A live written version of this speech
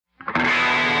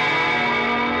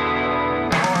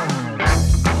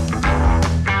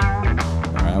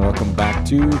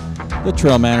to the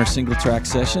TrailManners SingleTrack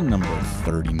Session number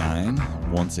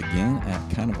 39. Once again at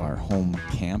kind of our home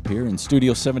camp here in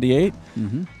Studio 78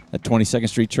 at 22nd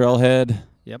Street Trailhead.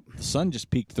 Yep. The sun just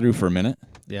peeked through for a minute.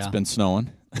 Yeah. It's been snowing.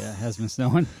 Yeah, it has been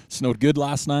snowing. Snowed good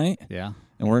last night. Yeah.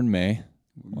 And we're in May,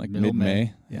 like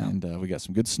mid-May. Yeah. And we got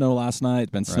some good snow last night.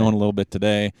 It's been snowing a little bit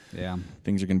today. Yeah.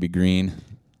 Things are going to be green.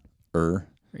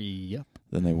 Yep.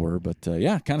 Than they were. But,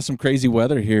 yeah, kind of some crazy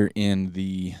weather here in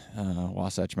the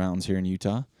Wasatch Mountains here in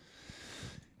Utah.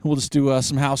 We'll just do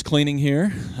some house cleaning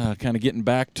here, kind of getting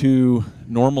back to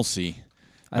normalcy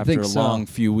after a long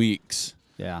few weeks.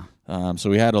 Yeah. So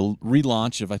we had a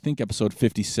relaunch of, I think, episode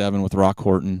 57 with Rock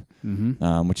Horton,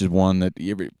 which is one that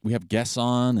we have guests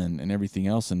on and everything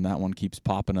else, and that one keeps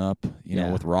popping up, you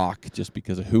know, with Rock just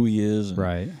because of who he is.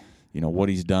 And, you know, what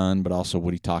he's done, but also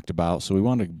what he talked about. So we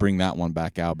wanted to bring that one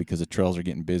back out because the trails are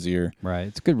getting busier. Right.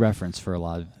 It's a good reference for a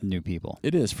lot of new people.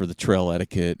 It is for the trail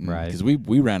etiquette. Because we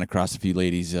ran across a few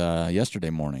ladies yesterday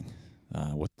morning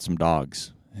with some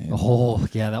dogs. And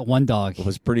that one dog. It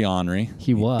was pretty ornery.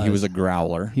 He was. He was a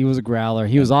growler. He was a growler.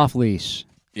 He was off leash.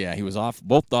 Yeah, he was off.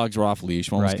 Both dogs were off leash.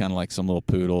 One was kind of like some little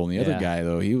poodle, and the other guy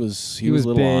though, he was a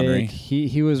little big. ornery.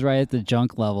 He was right at the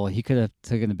junk level. He could have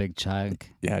taken a big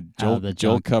chunk. Yeah,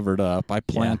 Joel covered up. I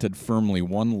planted firmly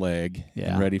one leg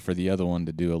and ready for the other one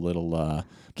to do a little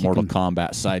Mortal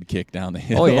Kombat sidekick down the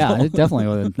hill. Oh yeah, it definitely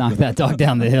would have knocked that dog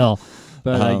down the hill.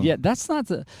 But that's not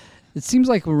the. It seems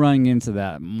like we're running into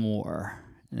that more.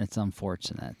 And it's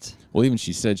unfortunate. Well, even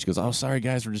she said, she goes, "Oh, sorry,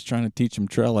 guys, we're just trying to teach them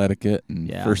trail etiquette."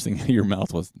 And first thing out of your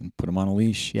mouth was, "Put them on a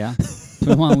leash." Yeah, put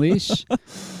them on a leash.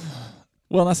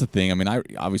 Well, that's the thing. I mean, I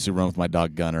obviously run with my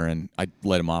dog Gunner, and I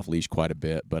let him off leash quite a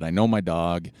bit. But I know my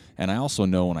dog, and I also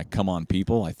know when I come on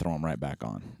people, I throw him right back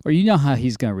on. Or you know how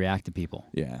he's going to react to people.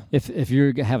 Yeah. If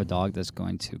you have a dog that's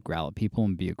going to growl at people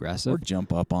and be aggressive, or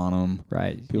jump up on them,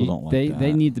 right? People don't like that.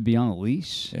 They need to be on a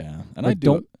leash. Yeah, and I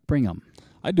don't bring them.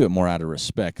 I do it more out of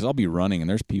respect because I'll be running and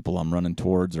there's people I'm running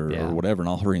towards or whatever, and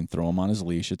I'll hurry and throw him on his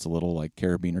leash. It's a little like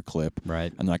carabiner clip.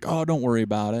 Right. And they're like, "Oh, don't worry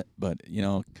about it." But, you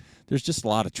know, there's just a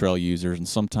lot of trail users, and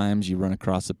sometimes you run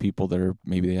across the people that are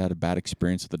maybe they had a bad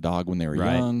experience with the dog when they were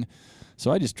young. So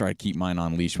I just try to keep mine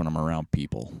on leash when I'm around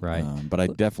people. Right. But I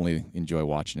definitely enjoy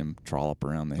watching him trollop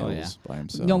around the hills by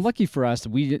himself. You know, lucky for us,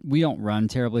 we don't run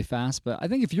terribly fast, but I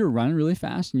think if you're running really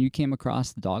fast and you came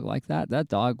across the dog like that, that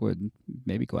dog would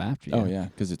maybe go after you. Oh, yeah,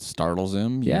 because it startles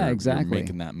him. Exactly. You're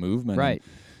making that movement. Right.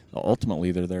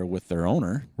 Ultimately, they're there with their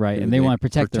owner. Right, and they want to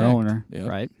protect their owner. Yep.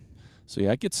 Right. So,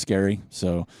 yeah, it gets scary.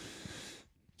 So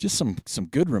just some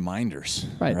good reminders,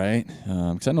 right?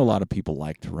 Because I know a lot of people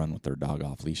like to run with their dog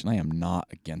off leash, and I am not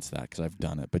against that because I've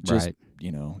done it. But just,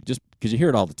 you know, just because you hear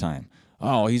it all the time.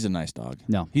 Oh, he's a nice dog.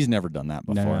 No. He's never done that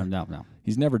before. No.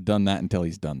 He's never done that until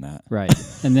he's done that. Right.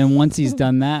 And then once he's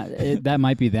done that, that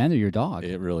might be the end of your dog.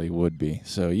 It really would be.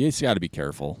 So you just got to be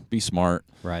careful. Be smart.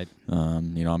 Right. You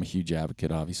know, I'm a huge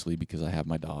advocate, obviously, because I have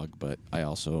my dog, but I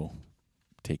also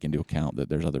take into account that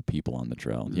there's other people on the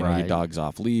trail. You know, your dog's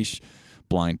off leash.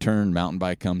 Blind turn, mountain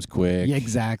bike comes quick. Yeah,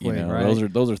 exactly. You know,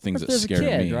 those are things that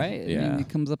scare me. Right? Yeah. I mean, he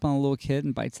comes up on a little kid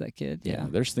and bites that kid. Yeah.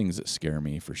 There's things that scare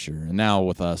me for sure. And now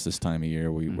with us this time of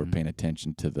year, we're paying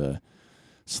attention to the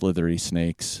slithery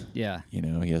snakes. Yeah. You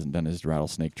know, he hasn't done his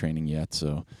rattlesnake training yet,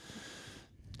 so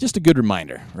just a good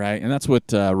reminder, right? And that's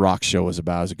what Rock's show is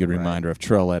about, is a good reminder of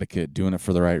trail etiquette, doing it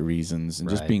for the right reasons, and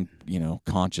just being, you know,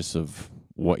 conscious of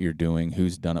what you're doing,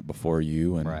 who's done it before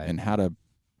you, and how to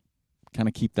kind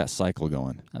of keep that cycle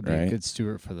going. I'd be a good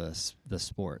steward for the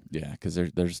sport. Yeah, because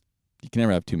there's you can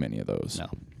never have too many of those.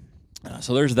 No.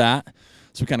 So there's that.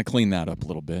 So we kind of cleaned that up a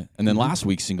little bit. And then last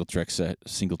week's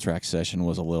SingleTrack Session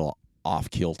was a little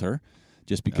off kilter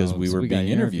just because we were being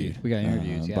interviewed. We got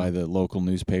interviewed by the local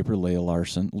newspaper, Leah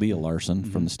Larson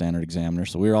from the Standard Examiner.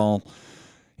 So we were all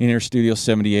in here, Studio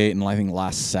 78, and I think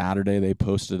last Saturday they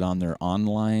posted on their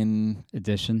online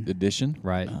edition.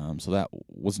 Right. So that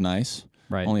was nice.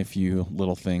 Right. Only a few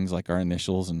little things like our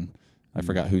initials, and I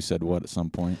forgot who said what at some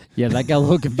point. Yeah, that got a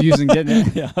little confusing, didn't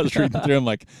it? Yeah, I was reading through them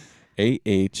like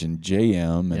AH and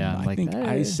JM, and I think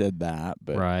I said that.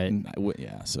 But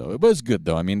so it was good,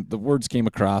 though. I mean, the words came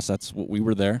across. That's what we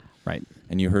were there. Right.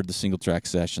 And you heard the SingleTrack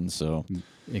Session, so.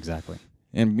 Exactly.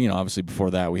 And, you know, obviously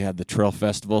before that we had the Trail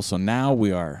Festival, so now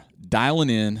we are dialing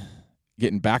in,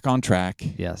 getting back on track.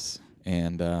 Yes.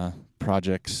 And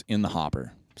projects in the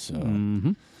hopper.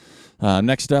 So.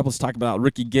 Next up, let's talk about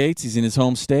Ricky Gates. He's in his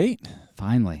home state.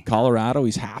 Finally. Colorado.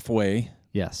 He's halfway.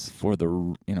 Yes. For the,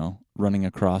 you know, running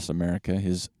across America,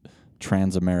 his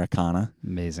Transamericana.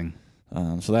 Amazing.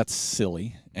 So that's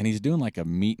silly. And he's doing like a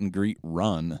meet and greet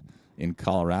run in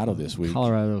Colorado this week.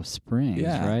 Colorado Springs,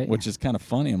 right? Which is kind of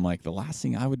funny. I'm like, the last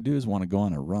thing I would do is want to go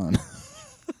on a run.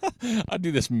 I'd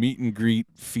do this meet and greet,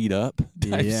 feet up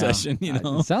type session,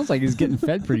 It sounds like he's getting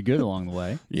fed pretty good along the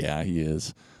way. Yeah, he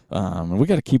is. And we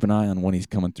got to keep an eye on when he's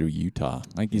coming through Utah.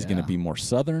 I think he's going to be more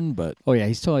southern, but... Oh, yeah,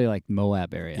 he's totally like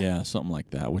Moab area. Yeah, something like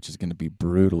that, which is going to be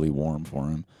brutally warm for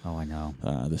him. Oh, I know.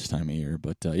 This time of year.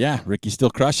 But, Ricky's still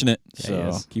crushing it.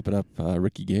 Yeah, so keep it up.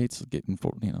 Ricky Gates, get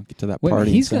to that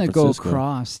party. He's going to go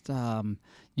across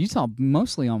Utah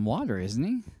mostly on water, isn't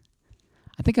he?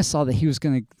 I think I saw that he was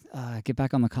going to get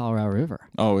back on the Colorado River.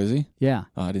 Oh, is he? Yeah.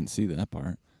 Oh, I didn't see that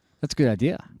part. That's a good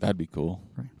idea. That'd be cool.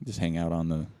 Right. Just hang out on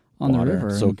the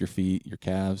river. Soak your feet, your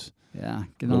calves. Yeah.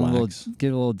 Get a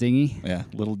little dinghy. Yeah,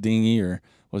 little dinghy, or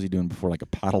what was he doing before, like a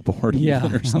paddleboard? Yeah,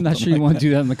 I'm not sure you want to do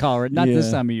that in the Colorado. Not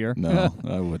this time of year. No,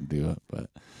 I wouldn't do it.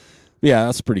 But yeah,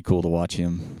 that's pretty cool to watch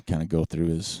him kind of go through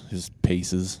his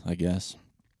paces, I guess.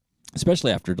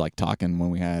 Especially after like talking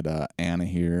when we had Anna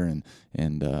here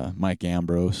and Mike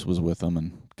Ambrose was with them,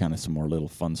 and kind of some more little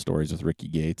fun stories with Ricky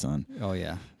Gates on. Oh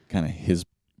yeah. Kind of his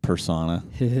persona.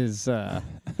 He's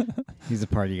a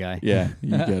party guy. Yeah,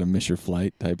 you got to miss your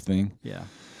flight type thing. Yeah.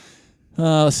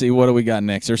 Let's see, what do we got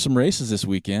next? There's some races this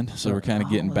weekend, so we're kind of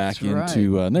getting back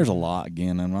into, and there's a lot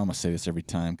again, and I'm going to say this every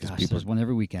time because people. There's one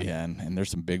every weekend. Yeah, and there's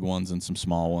some big ones and some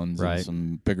small ones and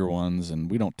some bigger ones, and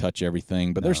we don't touch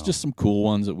everything, but there's just some cool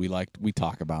ones that we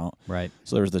talk about. Right.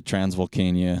 So there's the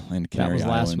Transvolcania and Canary Islands. That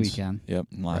was last weekend. Yep,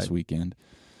 last weekend.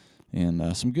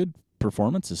 And some good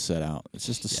performances set out. It's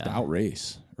just a stout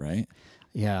race, right?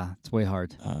 Yeah, it's way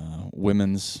hard.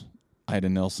 Women's, Ida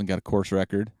Nelson got a course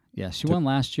record. Yeah, she won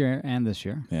last year and this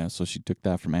year. Yeah, so she took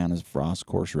that from Anna's Frost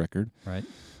course record. Right.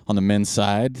 On the men's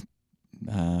side,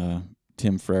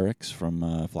 Tim Frericks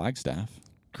from Flagstaff.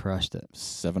 Crushed it.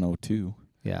 7:02.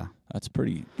 Yeah. That's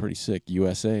pretty sick.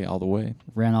 USA all the way.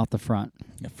 Ran off the front.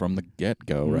 Yeah, from the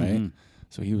get-go, right?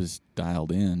 So he was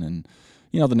dialed in. And,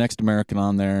 the next American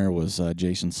on there was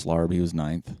Jason Slarb. He was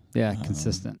 9th. Yeah,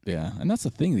 consistent. Yeah, and that's the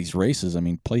thing. These races,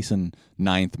 placing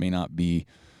 9th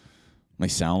may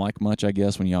sound like much, I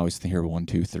guess, when you always hear 1,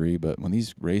 2, 3, but when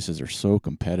these races are so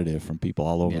competitive from people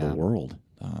all over the world,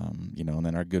 and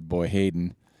then our good boy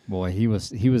Hayden. Boy, he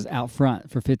was out front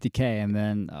for 50K, and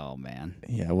then, oh, man.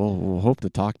 Yeah, we'll hope to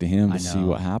talk to him to see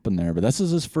what happened there, but this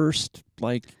is his first,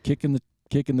 kicking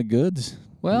the goods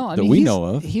we know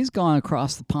of. He's gone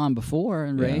across the pond before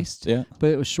and raced, but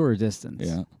it was shorter distance.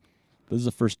 Yeah. This is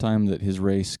the first time that his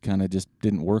race kind of just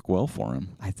didn't work well for him.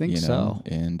 I think so.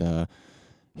 And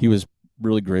he was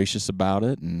really gracious about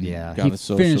it, and got he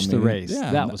finished the race.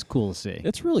 Yeah, that was cool to see.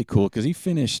 It's really cool because he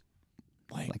finished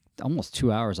like almost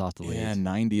 2 hours off the lead. Yeah,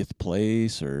 90th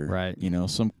place or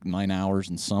some 9 hours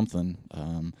and something.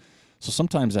 So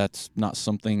sometimes that's not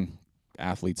something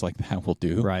athletes like that will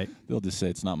do. Right. They'll just say,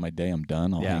 it's not my day, I'm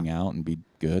done. I'll hang out and be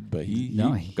good. But he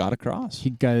got across.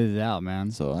 He gutted it out, man.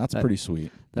 So that's pretty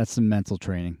sweet. That's some mental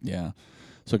training. Yeah.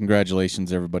 So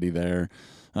congratulations, everybody there.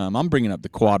 I'm bringing up the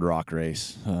Quad Rock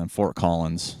race in Fort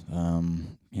Collins.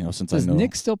 Since Does I know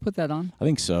Nick still put that on? I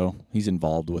think so. He's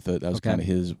involved with it. That was kind of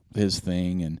his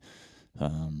thing, and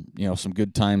some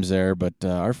good times there. But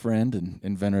our friend and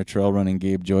inventor of trail running,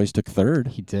 Gabe Joyce, took 3rd.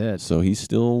 He did. So he's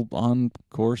still on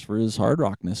course for his hard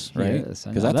rockness, right? Because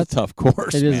that's a tough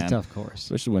course. It is a tough course,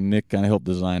 especially when Nick kind of helped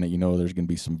design it. There's going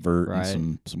to be some vert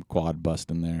and some quad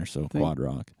bust in there. So Quad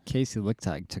Rock. Casey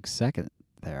Lichtag took 2nd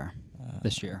there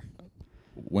this year.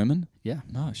 Women? Yeah.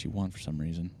 No, she won for some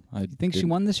reason. You think she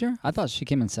won this year? I thought she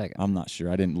came in 2nd. I'm not sure.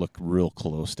 I didn't look real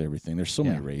close to everything. There's so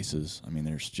many races.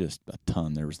 There's just a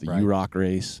ton. There was the U-Rock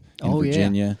race in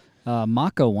Virginia.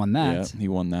 Mako won that. Yeah, he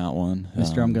won that one.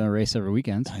 Mr. I'm going to race every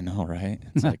weekend. I know, right?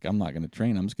 It's like, I'm not going to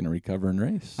train. I'm just going to recover and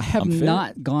race. I have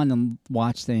not gone and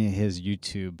watched any of his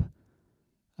YouTube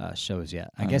shows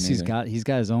yet. I guess he's got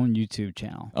his own YouTube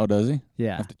channel. Oh, does he?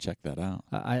 Yeah. I have to check that out.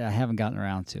 I haven't gotten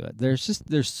around to it.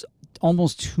 There's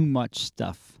almost too much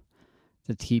stuff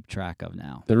to keep track of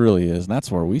now. There really is, and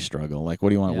that's where we struggle. Like, what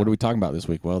do you want? What are we talking about this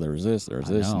week? Well, there was this, and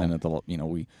then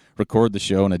we record the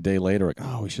show, and a day later, like,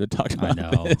 oh, we should have talked about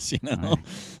this.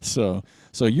 So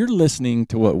you're listening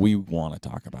to what we want to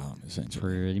talk about, essentially,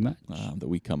 pretty much that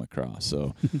we come across.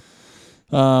 So.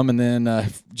 And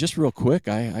then just real quick,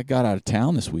 I got out of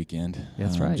town this weekend.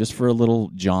 That's right. Just for a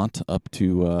little jaunt up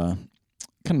to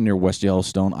kind of near West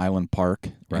Yellowstone Island Park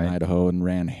in Idaho, and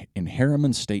ran in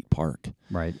Harriman State Park.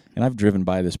 Right. And I've driven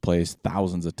by this place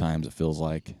thousands of times, it feels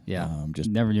like. Yeah. Just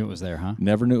never knew it was there, huh?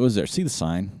 Never knew it was there. See the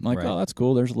sign. I'm like, oh, that's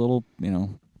cool. There's a little,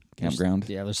 campground.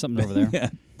 There's something over there. Yeah,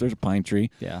 there's a pine tree.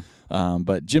 Yeah.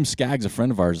 But Jim Skaggs, a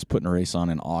friend of ours, is putting a race on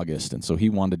in August, and so he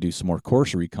wanted to do some more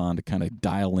course recon to kind of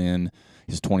dial in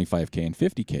his 25K and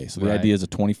 50K. So the idea is a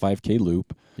 25K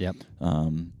loop. Yep.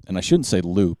 And I shouldn't say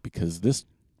loop because this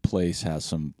place has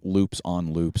some loops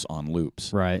on loops on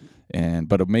loops. Right.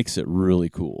 But it makes it really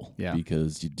cool. Yeah.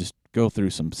 Because you just go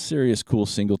through some serious cool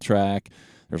single track.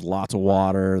 There's lots of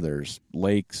water. There's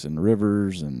lakes and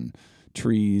rivers and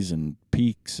trees and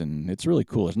peaks, and it's really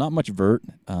cool. There's not much vert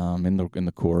in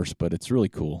the course, but it's really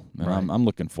cool. And I'm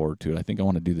looking forward to it. I think I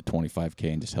want to do the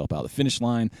 25K and just help out. The finish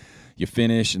line, you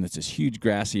finish, and it's this huge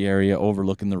grassy area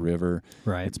overlooking the river.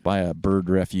 Right. It's by a bird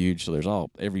refuge, so there's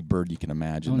every bird you can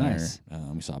imagine there. Nice.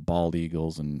 We saw bald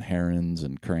eagles and herons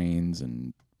and cranes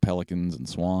and pelicans and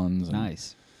swans. And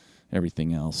nice.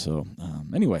 Everything else. So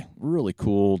anyway, really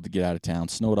cool to get out of town.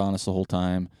 Snowed on us the whole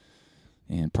time.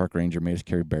 And park ranger made us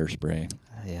carry bear spray.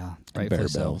 Yeah, right. Bear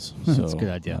bells. So that's a good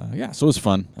idea. So it was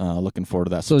fun. Looking forward to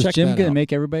that. So is Jim going to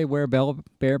make everybody wear a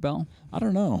bear bell? I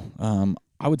don't know.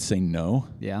 I would say no.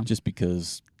 Yeah. Just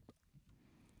because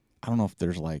I don't know if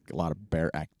there's like a lot of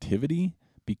bear activity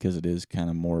because it is kind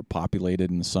of more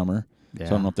populated in the summer. Yeah. So I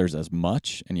don't know if there's as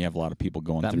much, and you have a lot of people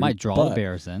going through. That might draw the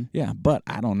bears in. Yeah, but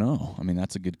I don't know. I mean,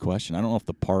 that's a good question. I don't know if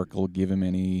the park will give him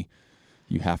any.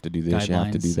 You have to do this. You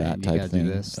have to do that type thing.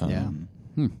 Do this.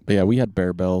 But yeah, we had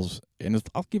bear bells, and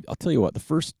I'll tell you what. The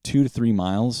first 2 to 3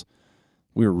 miles,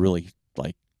 we were really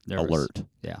like alert.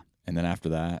 Yeah, and then after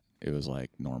that, it was like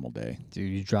normal day.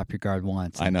 Dude, you drop your guard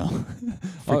once. I know.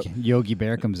 Freaking Yogi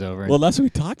Bear comes over. Well, that's what we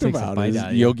talked about. Is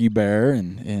Yogi Bear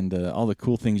and all the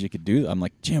cool things you could do. I'm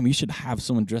like, Jim, you should have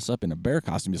someone dress up in a bear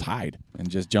costume, just hide and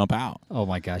just jump out. Oh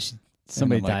my gosh.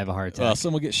 Somebody die of a heart attack. Well,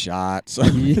 someone get shot.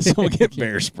 Someone get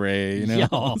bear spray. You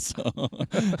know. So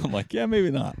I'm like, yeah, maybe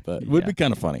not, but it would be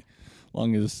kind of funny, as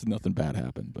long as nothing bad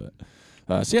happened. But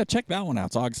so yeah, check that one out.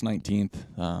 It's August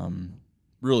 19th.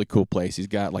 Really cool place. He's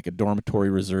got like a dormitory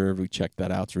reserved. We checked that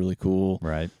out. It's really cool.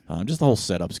 Right. Just the whole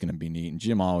setup's going to be neat. And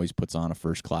Jim always puts on a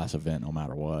first class event no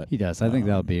matter what. He does. I think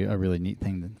that'll be a really neat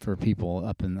thing for people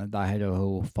up in the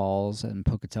Idaho Falls and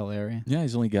Pocatello area. Yeah,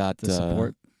 he's only got the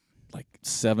support. Like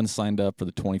 7 signed up for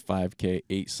the 25K,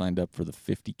 8 signed up for the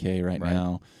 50K right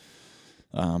now.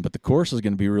 But the course is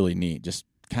going to be really neat. Just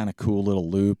kind of cool little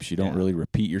loops. You don't really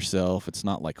repeat yourself. It's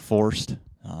not like forced.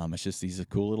 It's just these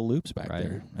cool little loops back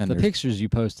there. And the pictures you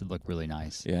posted look really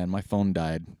nice. Yeah, and my phone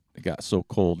died. It got so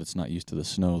cold it's not used to the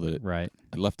snow that I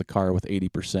left the car with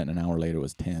 80%, and an hour later it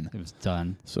was 10. It was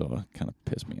done. So it kind of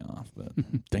pissed me off. But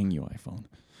dang you, iPhone.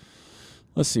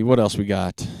 Let's see, what else we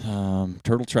got?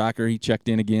 Turtle Tracker, he checked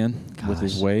in again with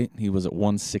his weight. He was at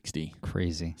 160.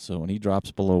 Crazy. So when he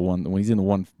drops below when he's in the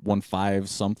 115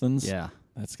 somethings,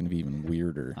 that's going to be even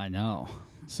weirder. I know.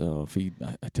 So if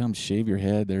I tell him to shave your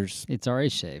head, it's already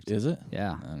shaved. Is it?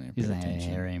 Yeah. He doesn't have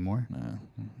hair anymore. No.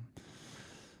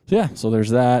 So yeah, so there's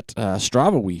that.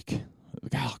 Strava week.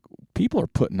 God, people are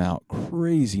putting out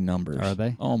crazy numbers. Are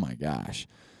they? Oh my gosh.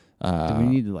 Do we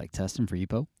need to test them for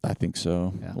EPO? I think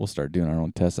so. Yeah. We'll start doing our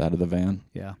own tests out of the van.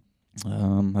 Yeah.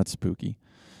 That's spooky.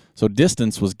 So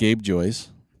distance was Gabe Joy's.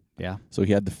 Yeah. So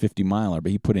he had the 50 miler,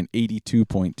 but he put in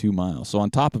 82.2 miles. So on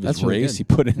top of his That's really race, he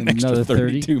put in an extra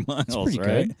 32 miles. That's pretty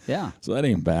right? Good. Yeah. So that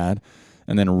ain't bad.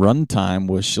 And then run time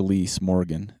was Shalise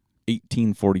Morgan,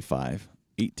 18:45,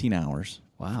 18 hours.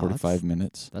 Wow. 45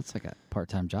 minutes. That's like a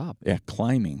part-time job. Yeah,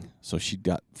 climbing. So she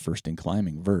got first in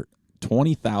climbing, vert.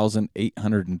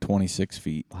 20,826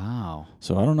 feet. Wow.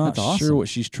 So I'm not sure what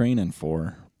she's training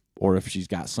for, or if she's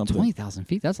got something. 20,000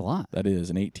 feet, that's a lot. That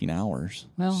is in 18 hours.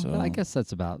 Well, I guess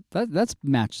that's about that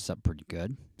matches up pretty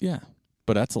good. Yeah.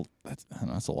 But that's a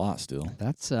lot still.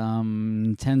 That's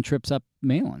 10 trips up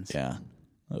Mainlands. Yeah.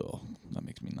 Oh, that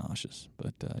makes me nauseous.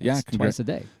 But twice a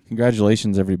day.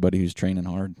 Congratulations everybody who's training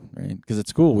hard, right? Because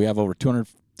it's cool. We have over 200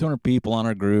 people on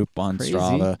our group on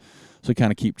Strava. So we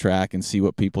kind of keep track and see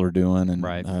what people are doing, and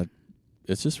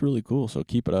it's just really cool. So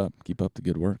keep it up. Keep up the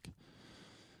good work.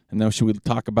 And now should we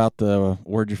talk about the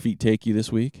Where'd Your Feet Take You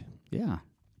this week? Yeah.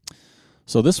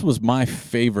 So this was my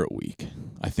favorite week,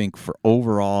 I think, for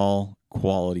overall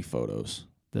quality photos.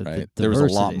 There was a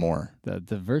lot more. The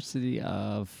diversity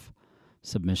of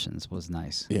submissions was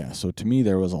nice. Yeah, so to me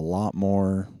there was a lot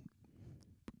more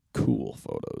cool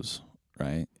photos.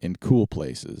 Right, in cool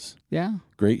places. Yeah,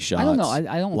 great shots. I don't know.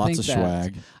 I don't lots think of that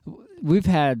swag. We've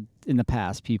had in the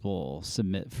past people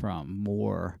submit from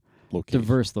more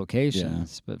diverse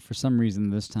locations, but for some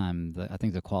reason this time, I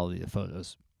think the quality of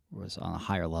photos was on a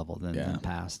higher level than in the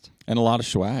past. And a lot of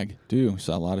swag too.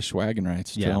 Saw a lot of swagging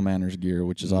rights, TrailManners gear,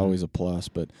 which is always a plus.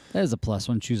 But that is a plus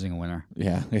when choosing a winner.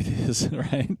 Yeah, it is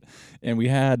right. And we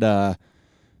had.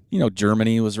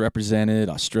 Germany was represented,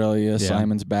 Australia,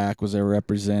 Simon's back was there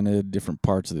represented, different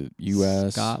parts of the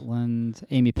U.S. Scotland.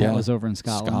 Amy Pett was over in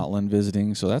Scotland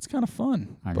visiting, so that's kind of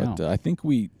fun. But I think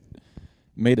we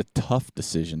made a tough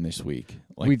decision this week.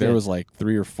 There was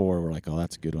 3 or 4 we're like, oh,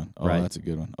 that's a good one. Oh, that's a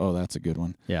good one. Oh, that's a good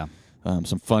one. Yeah.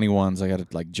 Some funny ones. I got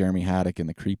Jeremy Haddock in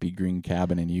the creepy green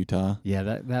cabin in Utah.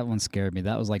 Yeah, that one scared me.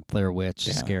 That was like Blair Witch.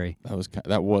 Yeah, scary.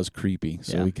 That was creepy.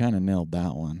 So we kind of nailed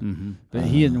that one. Mm-hmm. But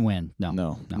he didn't win.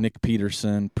 No. Nick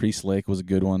Peterson, Priest Lake was a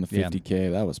good one. The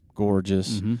 50K, that was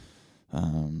gorgeous.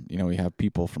 Mm-hmm. We have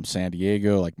people from San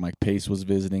Diego, like Mike Pace was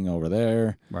visiting over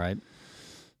there. Right.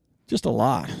 Just a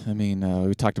lot. I mean,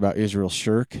 we talked about Israel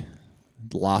Shirk.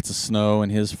 Lots of snow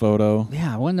in his photo.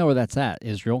 Yeah, I want to know where that's at,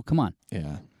 Israel. Come on.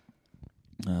 Yeah.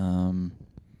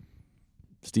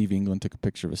 Steve England took a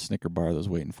picture of a Snicker bar that was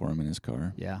waiting for him in his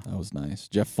car. Yeah. That was nice.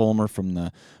 Jeff Fulmer from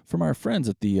our friends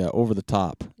at the Over the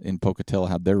Top in Pocatello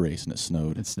had their race, and it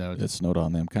snowed. It snowed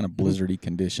on them. Kind of blizzardy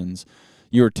conditions.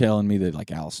 You were telling me that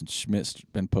Allison Schmidt's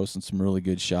been posting some really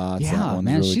good shots. Yeah, that one's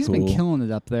man, really she's cool. been killing it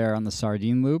up there on the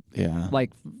Sardine Loop. Yeah.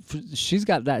 She's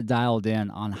got that dialed in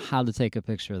on how to take a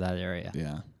picture of that area.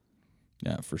 Yeah.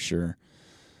 Yeah, for sure.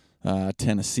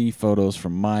 Tennessee photos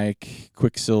from Mike.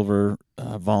 Quicksilver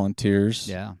volunteers.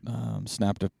 Yeah.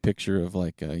 Snapped a picture of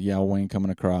Yao Wayne coming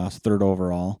across, 3rd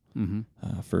overall,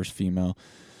 first female.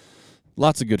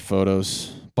 Lots of good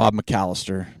photos. Bob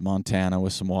McAllister, Montana,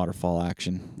 with some waterfall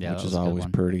action, which is always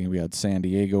pretty. We had San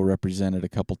Diego represented a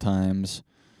couple times.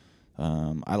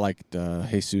 I liked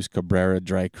Jesus Cabrera,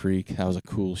 Dry Creek. That was a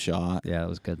cool shot. Yeah, it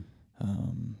was good.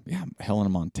 Helena,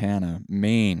 Montana.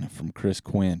 Maine from Chris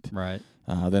Quint. Right.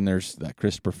 Then there's that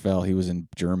Christopher Fell. He was in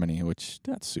Germany,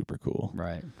 that's super cool.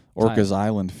 Right. Orcas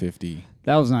Island 50.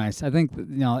 That was nice. I think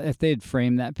if they had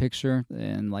framed that picture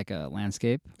in a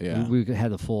landscape, we could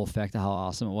have the full effect of how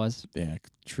awesome it was. Yeah,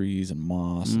 trees and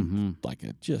moss, and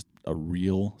just a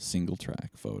real single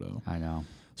track photo. I know.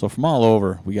 So from all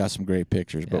over, we got some great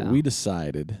pictures, but we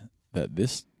decided that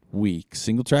this week,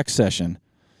 single track session,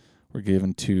 we're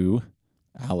giving to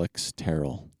Alex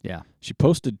Terrill. Yeah. She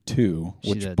posted 2,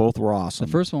 which both were awesome.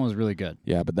 The first one was really good.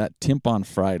 Yeah, but that Timp on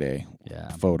Friday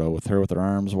photo with her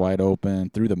arms wide open,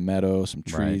 through the meadow, some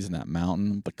trees and that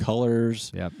mountain, the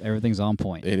colors. Yep, everything's on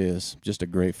point. It is. Just a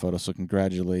great photo. So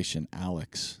congratulations,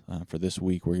 Alex, for this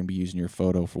week. We're going to be using your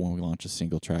photo for when we launch a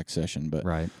single track session. But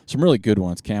some really good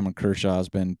ones. Cameron Kershaw's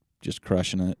been just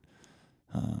crushing it.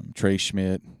 Trey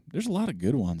Schmidt. There's a lot of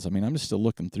good ones. I mean, I'm just still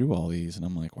looking through all these, and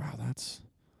I'm like, wow, that's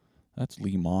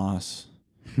Lee Moss.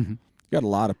 Got a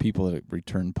lot of people that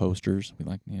return posters. We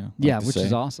which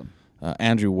is awesome.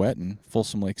 Andrew Wetton,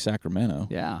 Folsom Lake, Sacramento.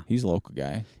 Yeah, he's a local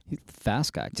guy. He's a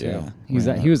fast guy too.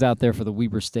 Yeah, he was out there for the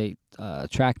Weber State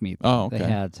track meet. Oh, okay. They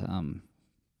had I don't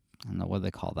know what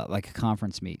they call that, like a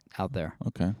conference meet out there.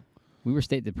 Okay. Weber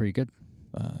State did pretty good.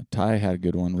 Ty had a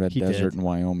good one. Red Desert in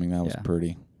Wyoming. That was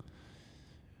pretty.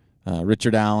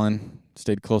 Richard Allen.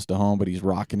 Stayed close to home, but he's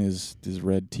rocking his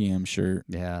red TM shirt.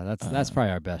 Yeah, that's probably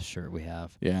our best shirt we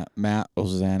have. Yeah, Matt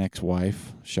Ozanik's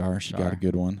wife, Shar, she got a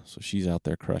good one. So she's out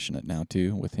there crushing it now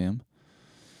too with him,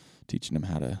 teaching him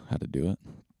how to do it.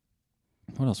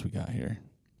 What else we got here?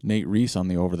 Nate Reese on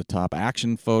the over the top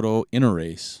action photo in a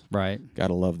race. Right.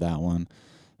 Gotta love that one.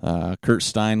 Kurt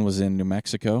Stein was in New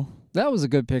Mexico. That was a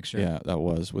good picture. Yeah, that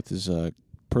was with his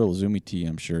Pearl Izumi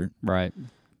TM shirt. Right.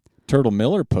 Turtle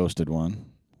Miller posted one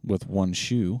with one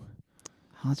shoe.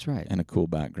 Oh, that's right. And a cool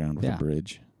background with a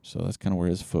bridge. So that's kind of where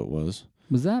his foot was.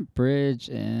 Was that bridge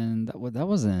and that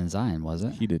wasn't in Zion, was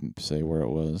it? He didn't say where it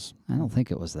was. I don't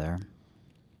think it was there.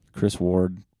 Chris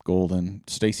Ward, Golden.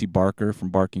 Stacy Barker from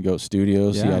Barking Goat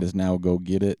Studios. Yeah. He had his Now Go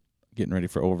Get It, getting ready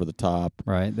for Over the Top.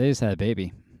 Right. They just had a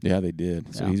baby. Yeah, they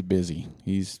did. So he's busy.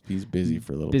 He's busy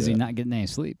for a little bit. Busy not getting any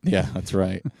sleep. Yeah, that's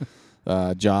right.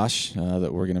 Josh,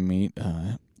 that we're going to meet,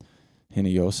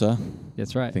 Hinoyosa.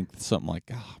 That's right. I think something like,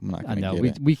 I'm not going to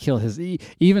get it. We kill his,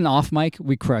 even off mic,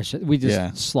 we crush it. We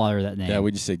just slaughter that name. Yeah,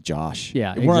 we just say Josh.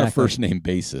 Yeah, We're on a first name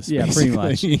basis. Yeah, basically.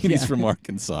 pretty much. He's from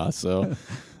Arkansas. So,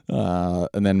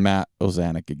 and then Matt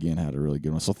Ozanik again had a really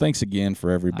good one. So thanks again for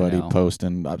everybody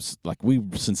posting. We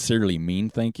sincerely mean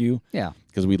thank you. Yeah.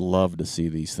 Because we love to see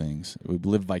these things. We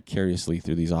live vicariously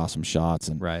through these awesome shots.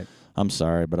 And I'm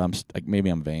sorry, but maybe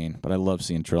I'm vain, but I love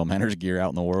seeing TrailManners gear out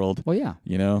in the world. Well, yeah.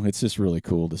 It's just really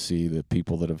cool to see the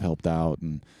people that have helped out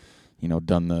and,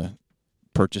 done the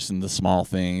purchasing the small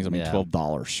things. I mean,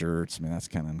 $12 shirts. I mean, that's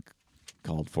kind of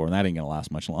called for, and that ain't going to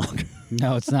last much longer.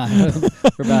 No, it's not.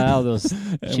 We're about out of those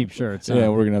cheap shirts. Yeah,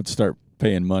 we're going to have to start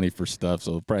paying money for stuff,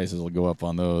 so the prices will go up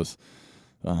on those.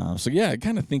 I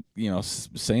kind of think,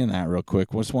 saying that real quick,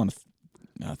 I just want to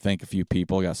thank a few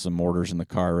people. Got some orders in the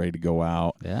car ready to go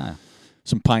out. Yeah.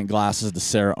 Some pint glasses to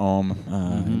Sarah Ohm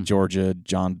in Georgia,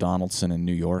 John Donaldson in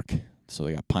New York. So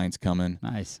they got pints coming.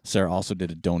 Nice. Sarah also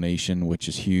did a donation, which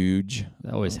is huge.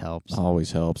 That always helps.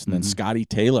 Always helps. And then Scotty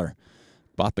Taylor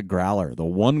bought the growler, the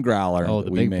one growler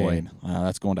that we made.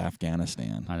 That's going to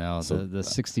Afghanistan. I know, so, the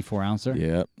 64-ouncer.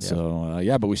 Yep. So,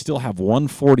 but we still have one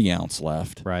 40-ounce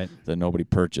left that nobody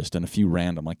purchased, and a few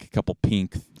random, like a couple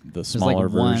pink, the smaller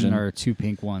version. One or two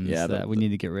pink ones that we need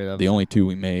to get rid of. The only two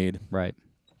we made. Right.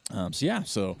 And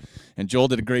Joel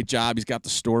did a great job. He's got the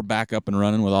store back up and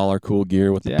running with all our cool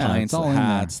gear, with the pints, the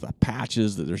hats, the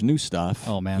patches. There's new stuff.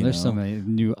 Oh man, there's so many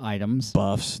new items,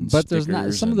 buffs, and but there's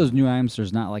not some of those new items.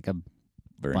 There's not like a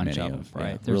very bunch many of them, right?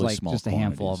 Yeah, there's really like just a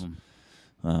handful of them.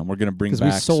 We're gonna bring back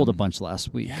because we sold a bunch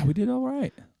last week. Yeah, we did all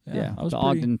right. Yeah, the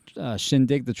Ogden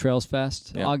Shindig, the Trails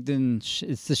Fest. Yeah. Ogden,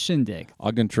 it's the Shindig.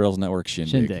 Ogden Trails Network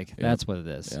Shindig. Yep. That's what it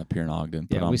is. Yeah, up here in Ogden.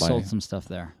 Yeah, we sold some stuff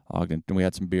there. Ogden, and we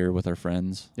had some beer with our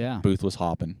friends. Yeah, booth was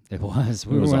hopping. It was.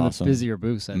 We were one of the busier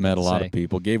booths. Met a lot of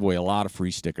people. Gave away a lot of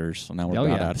free stickers. So now we're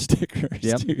out of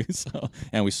stickers too. So,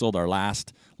 and we sold our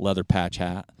last leather patch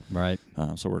hat. Right.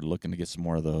 So we're looking to get some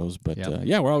more of those. But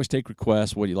we always take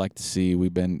requests. What do you like to see?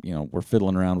 We've been, we're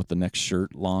fiddling around with the next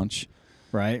shirt launch.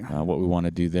 Right. What we want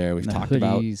to do there. We've talked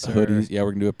about hoodies. Yeah,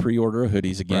 we're going to do a pre-order of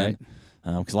hoodies again.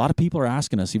 Right. Because a lot of people are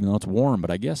asking us, even though it's warm, but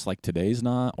I guess like today's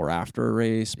not, or after a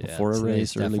race, before a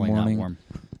race, early morning. Not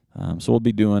warm. So we'll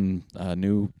be doing a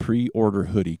new pre-order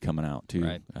hoodie coming out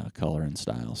too, color and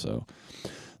style. So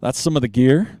that's some of the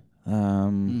gear.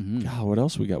 God, what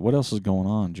else we got? What else is going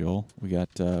on, Joel? We got.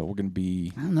 We're going to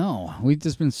be. I don't know. We've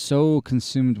just been so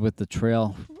consumed with the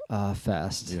Trail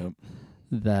Fest. Yep.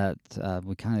 That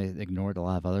we kind of ignored a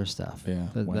lot of other stuff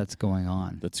that's going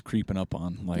on. That's creeping up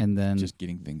on, and then just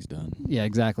getting things done. Yeah,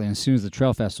 exactly. And as soon as the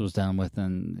Trail Fest was done with,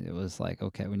 then it was like,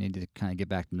 okay, we need to kind of get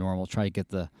back to normal, try to get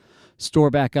the store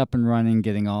back up and running,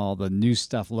 getting all the new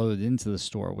stuff loaded into the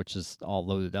store, which is all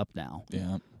loaded up now.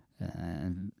 Yeah.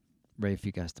 And ready for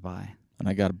you guys to buy. And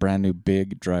I got a brand new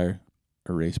big dry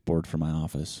erase board for my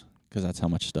office because that's how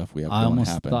much stuff we have I going to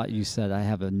almost happen. thought you said I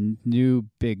have a new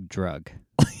big drug.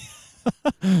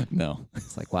 No.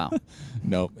 It's like, wow.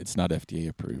 No, it's not FDA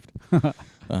approved. But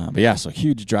yeah, so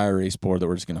huge dry erase board that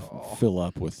we're just going to fill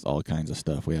up with all kinds of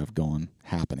stuff we have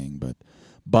happening. But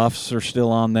buffs are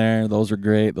still on there. Those are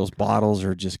great. Those bottles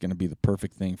are just going to be the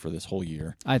perfect thing for this whole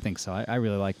year. I think so. I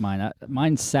really like mine.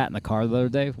 Mine sat in the car the other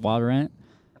day, water in it,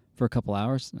 for a couple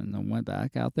hours, and then went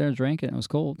back out there, drank it, and it was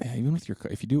cold. Yeah, even with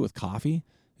if you do it with coffee,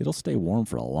 it'll stay warm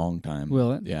for a long time.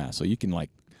 Will it? Yeah, so you can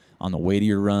on the way to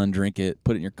your run, drink it,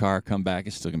 put it in your car, come back.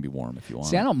 It's still going to be warm if you want.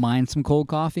 See, I don't mind some cold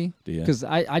coffee. Do you? Because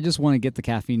I just want to get the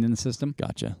caffeine in the system.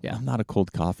 Gotcha. Yeah. I'm not a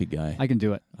cold coffee guy. I can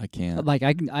do it. I can't. Like,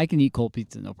 I can eat cold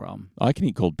pizza, no problem. I can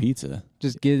eat cold pizza.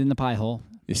 Just get it in the pie hole.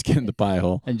 Just get in the pie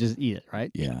hole. And just eat it, right?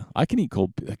 Yeah. I can eat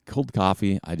cold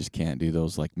coffee. I just can't do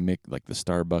those like the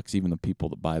Starbucks, even the people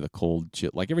that buy the cold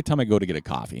chip. Like every time I go to get a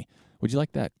coffee, would you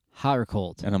like that? Hot or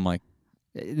cold? And I'm like.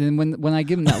 And when I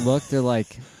give them that look, they're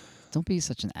like, don't be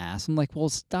such an ass. I'm like, well,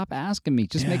 stop asking me.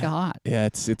 Just make it hot. Yeah,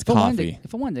 it's coffee.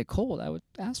 If I wanted it cold, I would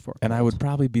ask for it. And I would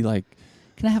probably be like,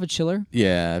 can I have a chiller?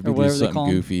 Yeah, if you do something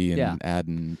goofy and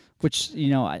adding. Which,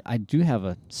 I do have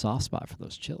a soft spot for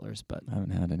those chillers, but I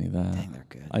haven't had any of that. Dang, they're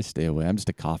good. I stay away. I'm just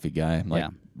a coffee guy. I'm like,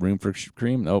 room for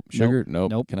cream? Nope. Sugar?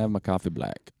 Nope. Can I have my coffee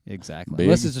black? Exactly. Big.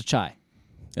 Unless it's a chai.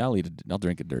 Yeah, I'll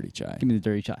drink a dirty chai. Give me the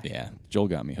dirty chai. Yeah, Joel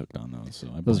got me hooked on those, so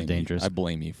those are dangerous. I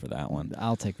blame you for that one.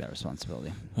 I'll take that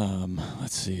responsibility.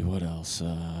 Let's see what else.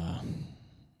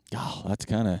 That's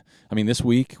kind of. This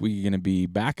week we're gonna be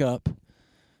back up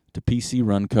to PC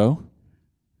Run Co.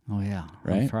 Oh yeah,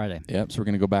 right. On Friday. Yep. So we're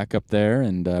gonna go back up there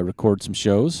and record some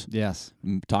shows. Yes.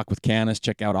 Talk with Canis.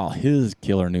 Check out all his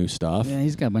killer new stuff. Yeah,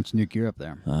 he's got a bunch of new gear up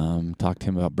there. Talk to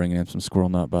him about bringing in some squirrel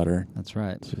nut butter. That's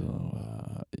right.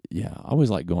 So I always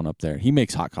like going up there. He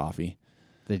makes hot coffee.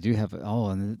 They do have it. Oh,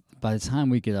 and by the time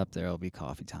we get up there, it'll be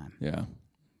coffee time. Yeah.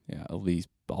 At least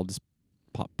I'll just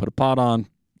put a pot on.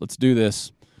 Let's do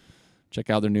this. Check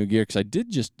out their new gear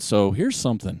because so here's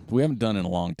something we haven't done in a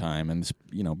long time, and this,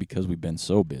 because we've been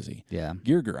so busy. Yeah.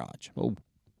 Gear Garage. Oh.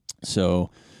 So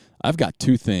I've got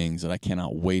two things that I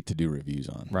cannot wait to do reviews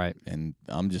on. Right. And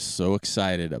I'm just so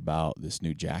excited about this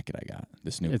new jacket I got.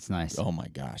 It's nice. Oh my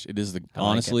gosh. It is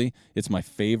honestly, it's my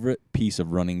favorite piece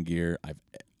of running gear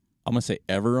I'm going to say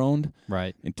ever owned.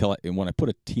 Right. And when I put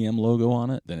a TM logo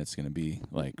on it, then it's going to be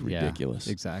like ridiculous.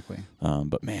 Yeah, exactly.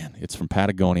 But man, it's from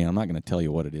Patagonia. I'm not going to tell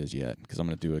you what it is yet because I'm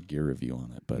going to do a gear review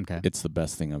on it. But It's the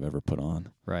best thing I've ever put on.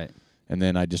 Right. And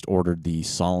then I just ordered the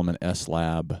Solomon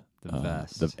S-Lab. The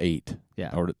best. The 8.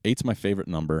 Yeah. 8's my favorite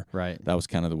number. Right. That was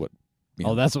kind of what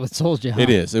Oh, that's what told you, huh? It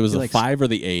is. It was the 5 or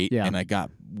the 8, yeah. and I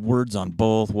got words on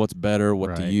both, what's better,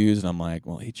 what right. to use, and I'm like,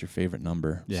 well, 8's your favorite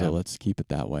number, yeah. so let's keep it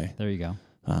that way. There you go.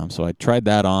 So I tried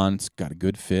that on. It's got a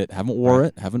good fit. Haven't wore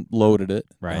it, haven't loaded it,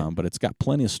 right. But it's got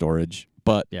plenty of storage.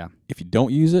 But yeah. if you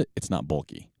don't use it, it's not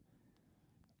bulky.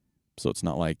 So it's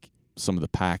not like some of the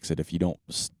packs that if you don't,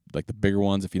 like the bigger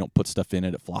ones, if you don't put stuff in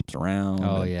it, it flops around.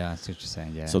 Oh, yeah, I see what you're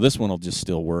saying, yeah. So this one will just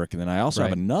still work. And then I also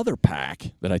have another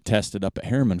pack that I tested up at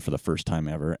Harriman for the first time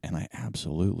ever, and I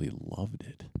absolutely loved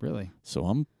it. Really? So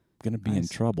I'm going to be in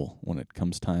trouble when it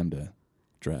comes time to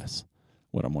dress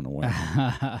what I'm going to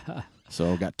wear.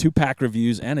 So got 2 pack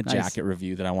reviews and a jacket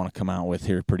review that I want to come out with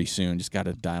here pretty soon. Just got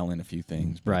to dial in a few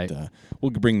things. But,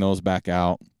 we'll bring those back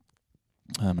out.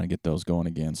 I'm going to get those going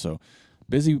again. So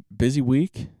busy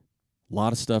week. A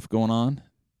lot of stuff going on.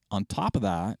 On top of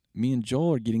that, me and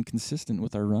Joel are getting consistent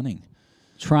with our running.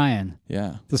 Trying.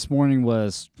 Yeah. This morning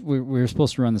was, we were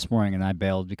supposed to run this morning, and I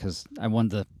bailed because I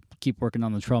wanted to keep working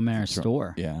on the TrailManners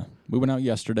store. Yeah. We went out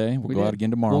yesterday. We'll go out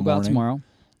again tomorrow morning. We'll go out tomorrow.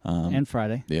 And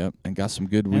Friday. Yep. And got some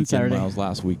good weekend miles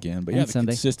last weekend. But yeah, the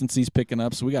consistency's picking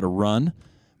up. So we got to run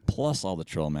plus all the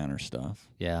TrailManners stuff.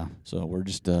 Yeah. So we're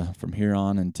just from here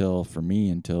on until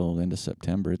the end of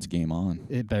September, it's game on.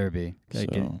 It better be. Get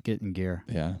in gear.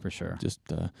 Yeah. For sure.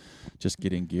 Just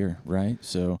get in gear, right?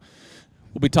 So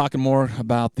we'll be talking more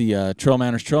about the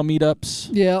TrailManners trail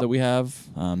meetups that we have.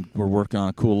 We're working on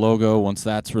a cool logo. Once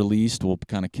that's released, we'll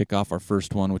kind of kick off our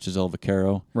first one, which is El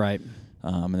Vaquero. Right.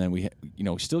 And then we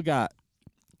still got.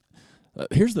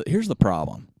 Here's the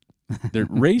problem. The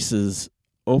races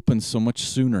open so much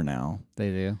sooner now.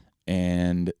 They do.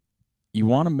 And you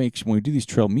want to make sure when we do these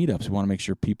trail meetups, we want to make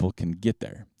sure people can get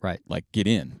there. Right. Like get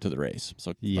in to the race.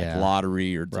 So like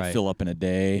lottery or to fill up in a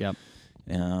day. Yep.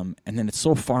 And then it's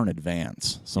so far in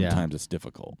advance. Sometimes it's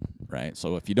difficult, right?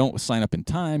 So if you don't sign up in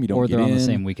time, you don't get in. Or they're on the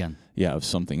same weekend. Yeah, of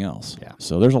something else. Yeah.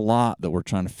 So there's a lot that we're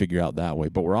trying to figure out that way.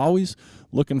 But we're always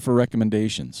looking for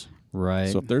recommendations. Right.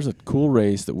 So if there's a cool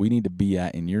race that we need to be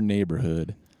at in your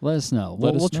neighborhood, let us know.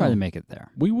 We'll try to make it there.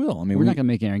 We will. I mean, we're not going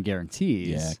to make any guarantees.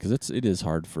 Yeah, because it is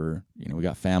hard for, we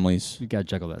got families. You got to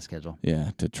juggle that schedule. Yeah,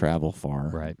 to travel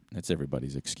far. Right. It's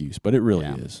everybody's excuse, but it really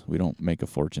is. We don't make a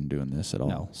fortune doing this at all.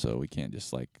 No. So we can't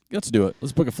just let's do it.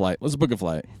 Let's book a flight. I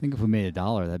think if we made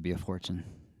 $1, that'd be a fortune.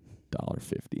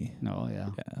 $1.50. Oh, yeah.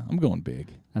 Yeah, I'm going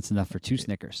big. That's enough for 2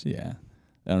 Snickers. Yeah.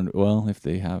 If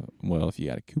you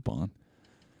got a coupon,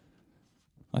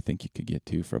 I think you could get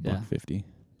 2 for $1.50.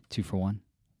 2 for 1.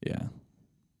 Yeah.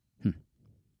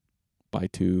 Buy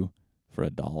 2 for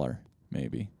 $1,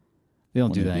 maybe. They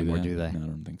don't do that anymore, do they? No, I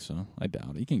don't think so. I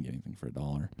doubt it. You can't get anything for $1.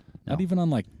 No. Not even on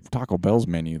like Taco Bell's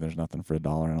menu. There's nothing for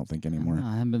 $1. I don't think anymore. No,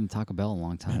 I haven't been to Taco Bell in a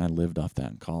long time. And I lived off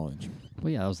that in college.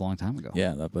 Well, yeah, that was a long time ago.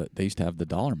 Yeah, but they used to have the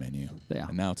 $1 menu. Yeah.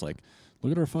 And now it's like,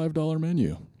 look at our $5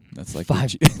 menu. That's like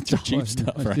cheap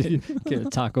stuff, right? Get a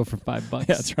taco for $5. Yeah,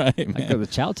 that's right, man. I go to the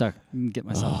Chow Truck and get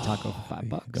myself a taco for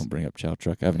 $5. Don't bring up Chow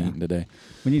Truck. I haven't eaten today.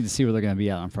 We need to see where they're going to be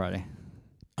at on Friday.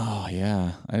 Oh,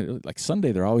 yeah. Like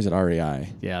Sunday, they're always at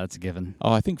REI. Yeah, that's a given.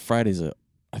 Oh, I think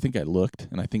I think I looked,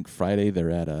 and I think Friday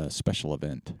they're at a special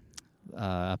event.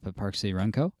 Up at Park City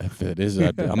Run Co.? If it is,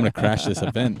 I'm going to crash this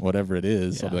event, whatever it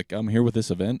is. Yeah. I'll be like, I'm here with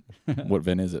this event. What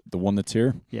event is it? The one that's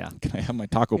here? Yeah. Can I have my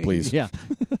taco, please? Yeah.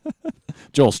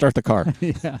 Joel, start the car.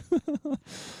 Yeah.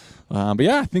 But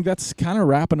yeah, I think that's kind of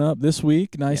wrapping up this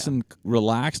week. Nice and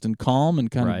relaxed and calm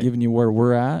and kind of giving you where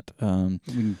we're at. We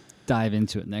can dive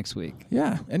into it next week.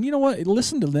 Yeah. And you know what?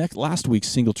 Listen to last week's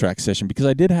SingleTrack Session because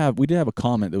we did have a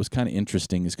comment that was kind of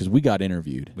interesting is because we got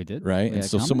interviewed. We did? Right? And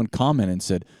so someone commented and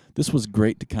said, this was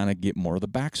great to kind of get more of the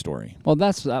backstory. Well,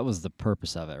 that was the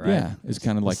purpose of it, right? Yeah. It's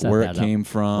kind of like where it came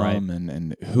from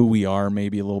and who we are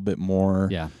maybe a little bit more.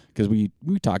 Yeah. Because we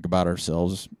talk about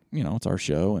ourselves, it's our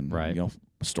show and,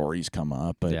 stories come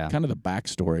up. But kind of the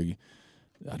backstory,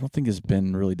 I don't think has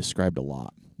been really described a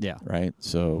lot. Yeah. Right?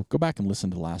 So go back and listen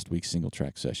to last week's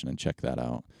SingleTrack Session and check that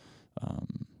out.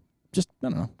 Just, I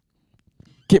don't know,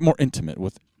 get more intimate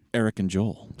with Eric and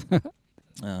Joel.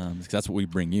 Because that's what we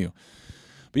bring you.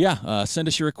 But yeah, send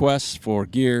us your requests for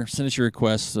gear. Send us your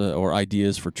requests or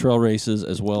ideas for trail races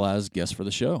as well as guests for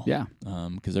the show. Yeah.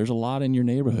 Because there's a lot in your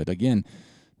neighborhood. Again,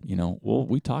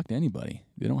 we talk to anybody.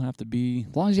 They don't have to be...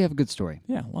 As long as you have a good story.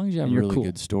 Yeah, as long as you have a really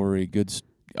good story.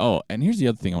 Oh, and here's the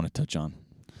other thing I want to touch on.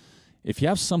 If you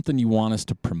have something you want us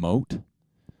to promote,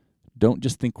 don't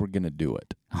just think we're going to do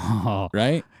it. Oh.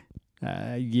 Right?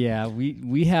 Yeah,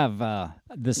 we have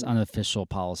this unofficial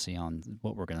policy on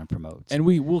what we're going to promote. And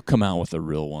we will come out with a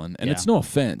real one. And it's no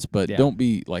offense, but don't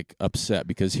be upset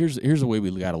because here's the way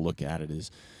we got to look at it is,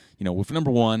 if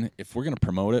number one, if we're going to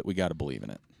promote it, we got to believe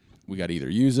in it. We got to either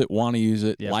use it, want to use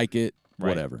it, like it,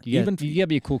 whatever. You got to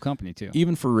be a cool company too.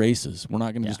 Even for races, we're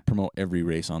not going to just promote every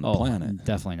race on the planet.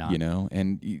 Definitely not. You know,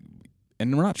 and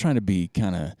we're not trying to be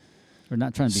kind of. We're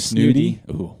not trying to be snooty.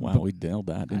 Oh wow, we nailed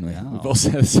that, didn't we? We both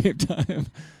said at the same time.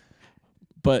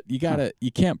 But you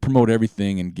can't promote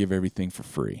everything and give everything for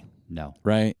free. No.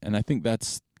 Right, and I think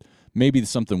that's maybe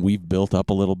something we've built up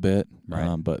a little bit.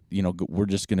 Right. But we're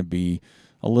just going to be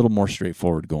a little more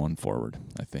straightforward going forward,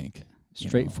 I think.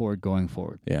 Straightforward going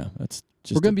forward. Yeah, that's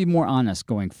just. We're going to be more honest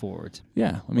going forward.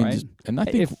 Yeah, I mean, right? And I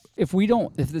think if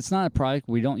it's not a product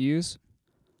we don't use,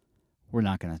 we're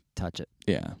not going to touch it.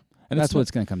 Yeah, and that's what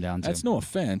it's going to come down to. That's no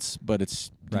offense, but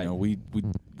it's we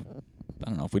I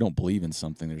don't know, if we don't believe in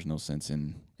something, there's no sense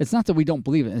in. It's not that we don't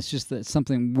believe it. It's just that it's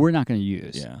something we're not going to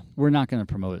use. Yeah. We're not going to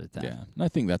promote it then. Yeah. And I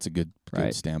think that's a good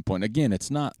standpoint. Again,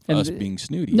 it's not us being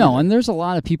snooty. No, and there's a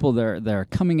lot of people that are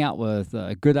coming out with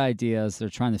good ideas. They're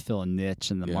trying to fill a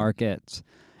niche in the market,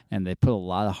 and they put a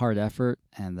lot of hard effort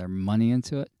and their money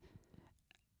into it.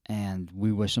 And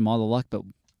we wish them all the luck, but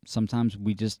sometimes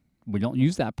we don't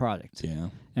use that product. Yeah.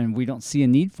 And we don't see a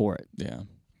need for it. Yeah.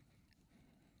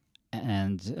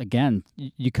 And again,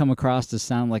 you come across to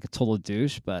sound like a total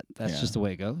douche, but that's just the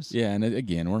way it goes. Yeah, and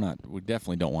again, we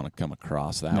definitely don't want to come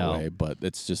across that way, but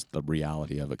it's just the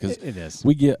reality of it. Because it is.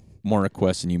 We get more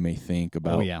requests than you may think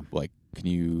about, like, can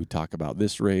you talk about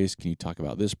this race? Can you talk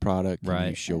about this product? Can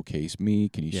you showcase me?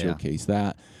 Can you showcase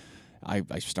that?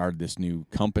 I started this new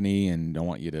company, and I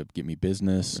want you to get me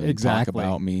business and talk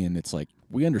about me. And it's like,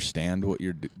 we understand what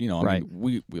you're, I mean,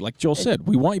 we like Joel said,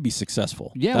 we want you to be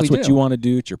successful. Yeah, that's what you want to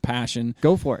do. It's your passion.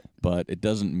 Go for it. But it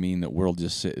doesn't mean that we'll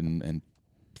just sit and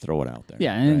throw it out there.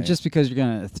 Yeah, and just because you're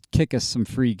going to kick us some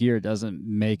free gear doesn't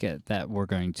make it that we're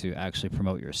going to actually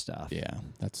promote your stuff. Yeah,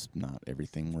 that's not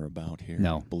everything we're about here.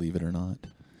 No. Believe it or not.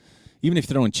 Even if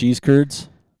you're throwing cheese curds,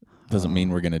 doesn't mean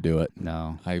we're going to do it.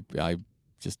 No. I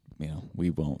just, we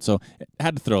won't. So I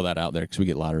had to throw that out there because we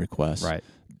get a lot of requests. Right.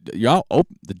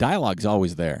 The dialogue's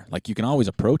always there. Like, you can always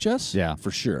approach us. Yeah. For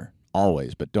sure.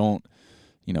 Always. But don't,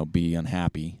 be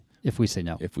unhappy. If we say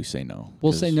no.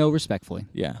 We'll say no respectfully.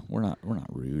 Yeah. We're not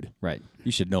rude. Right.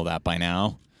 You should know that by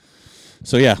now.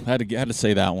 So, yeah, I had to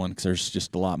say that one because there's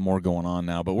just a lot more going on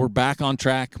now. But we're back on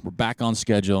track. We're back on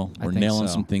schedule. We're nailing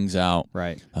some things out.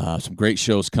 Right. Some great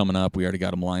shows coming up. We already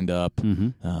got them lined up.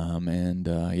 Mm-hmm.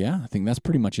 I think that's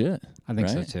pretty much it. I think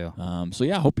so, too.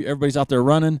 I hope everybody's out there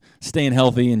running, staying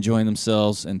healthy, enjoying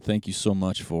themselves. And thank you so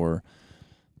much for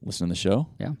listening to the show.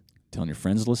 Yeah. Telling your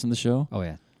friends to listen to the show. Oh,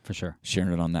 yeah. For sure.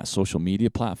 Sharing it on that social media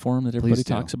platform that everybody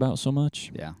talks about so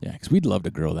much. Yeah. Yeah, because we'd love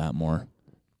to grow that more.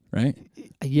 Right?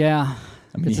 Yeah.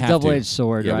 I mean, it's a double-edged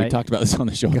sword, right? Yeah, we talked about this on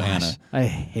the show with Anna. I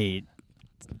hate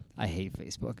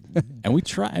Facebook. And we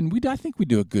try, and I think we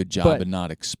do a good job in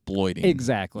not exploiting.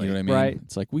 Exactly. You know what I mean? Right.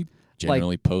 It's like we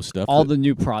generally post stuff. All the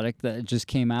new product that just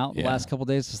came out the last couple of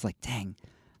days, it's like, dang,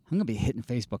 I'm going to be hitting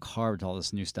Facebook hard with all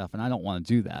this new stuff, and I don't want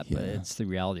to do that, but it's the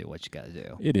reality of what you got to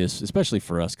do. It is, especially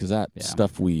for us, because that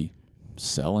stuff we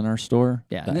sell in our store,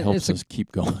 that helps us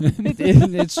keep going.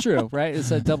 It's true, right? It's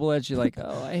a double-edged. You're like,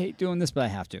 oh, I hate doing this, but I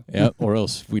have to. Yeah, or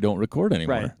else we don't record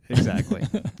anymore. Right, exactly.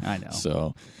 I know.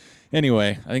 So,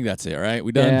 anyway, I think that's it, right?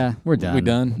 We done? Yeah, we're done. We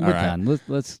done? We're done.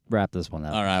 Let's wrap this one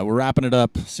up. All right, we're wrapping it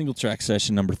up. SingleTrack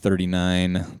Session number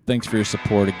 39. Thanks for your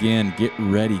support. Again, get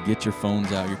ready. Get your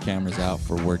phones out, your cameras out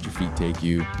for Where'd Your Feet Take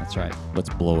You. That's right. Let's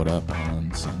blow it up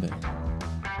on Sunday.